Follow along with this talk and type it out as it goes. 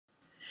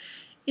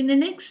In the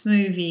next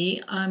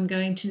movie, I'm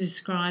going to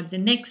describe the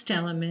next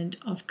element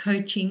of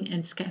coaching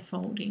and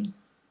scaffolding.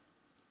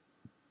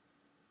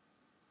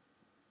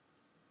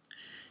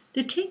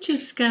 The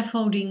teacher's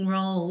scaffolding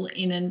role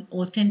in an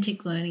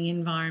authentic learning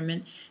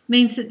environment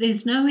means that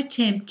there's no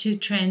attempt to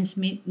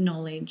transmit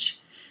knowledge.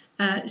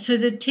 So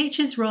the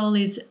teacher's role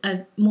is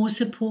more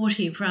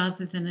supportive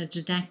rather than a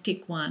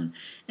didactic one,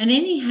 and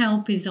any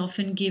help is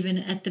often given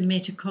at the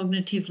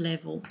metacognitive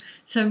level.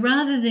 So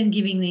rather than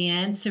giving the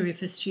answer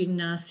if a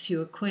student asks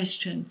you a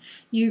question,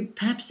 you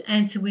perhaps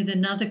answer with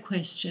another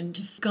question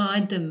to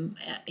guide them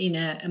in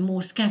a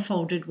more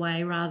scaffolded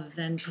way rather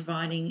than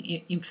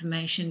providing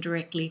information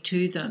directly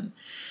to them.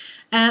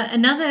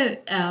 Another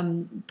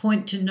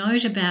point to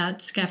note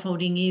about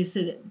scaffolding is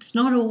that it's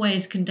not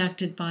always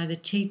conducted by the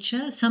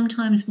teacher.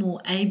 Sometimes more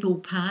able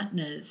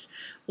partners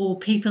or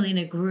people in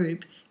a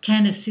group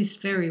can assist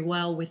very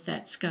well with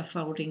that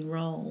scaffolding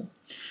role.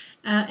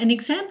 An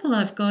example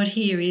I've got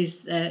here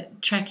is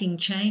tracking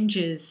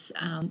changes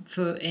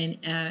for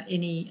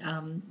any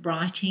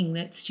writing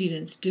that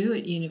students do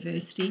at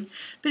university,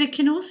 but it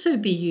can also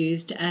be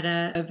used at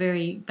a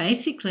very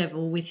basic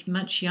level with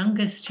much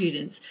younger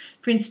students.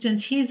 For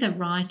instance, here's a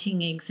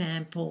writing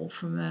example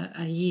from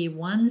a Year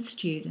 1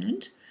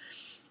 student.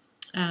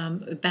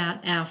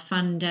 About our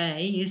fun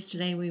day.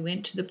 Yesterday we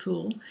went to the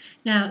pool.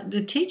 Now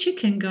the teacher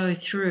can go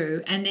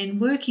through and then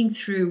working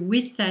through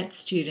with that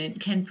student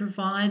can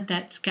provide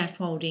that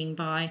scaffolding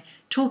by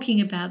talking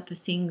about the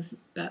things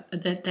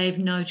that they've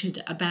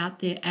noted about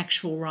their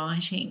actual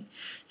writing.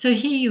 So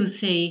here you'll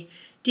see,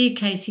 "Dear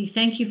Casey,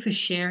 thank you for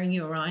sharing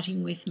your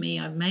writing with me.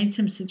 I've made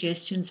some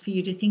suggestions for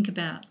you to think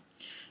about.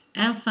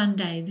 Our fun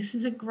day." This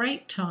is a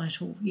great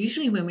title.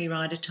 Usually when we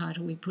write a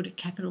title, we put a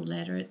capital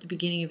letter at the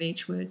beginning of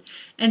each word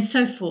and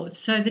so forth.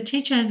 So the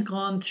teacher has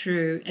gone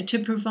through to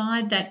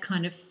provide that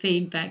kind of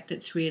feedback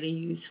that's really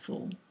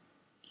useful.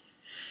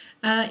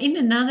 In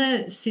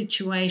another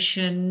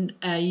situation,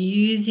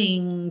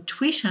 using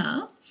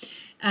Twitter,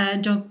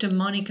 Dr.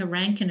 Monica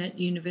Rankin at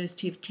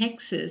University of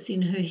Texas,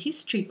 in her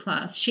history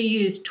class, she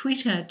used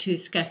Twitter to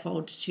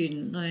scaffold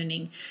student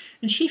learning.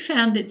 And she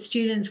found that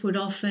students would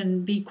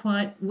often be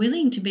quite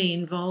willing to be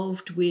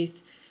involved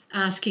with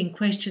asking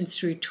questions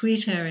through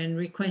Twitter and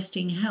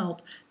requesting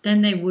help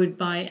than they would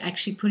by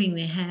actually putting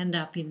their hand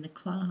up in the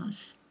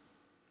class.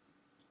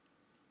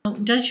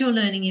 Does your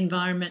learning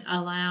environment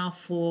allow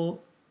for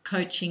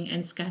coaching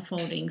and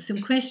scaffolding?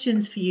 Some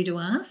questions for you to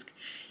ask.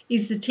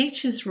 Is the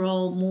teacher's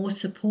role more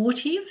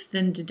supportive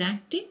than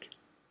didactic?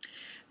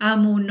 Are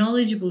more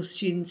knowledgeable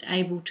students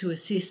able to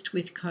assist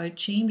with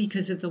coaching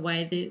because of the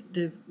way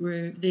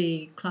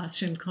the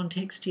classroom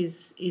context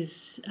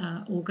is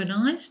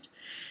organised?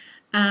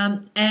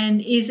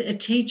 And is a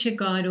teacher,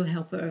 guide or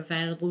helper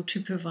available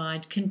to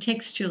provide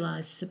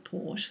contextualised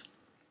support?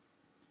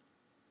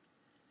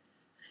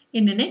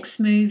 In the next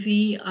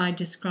movie, I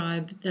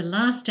describe the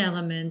last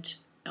element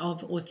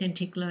of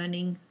authentic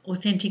learning,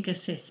 authentic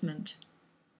assessment.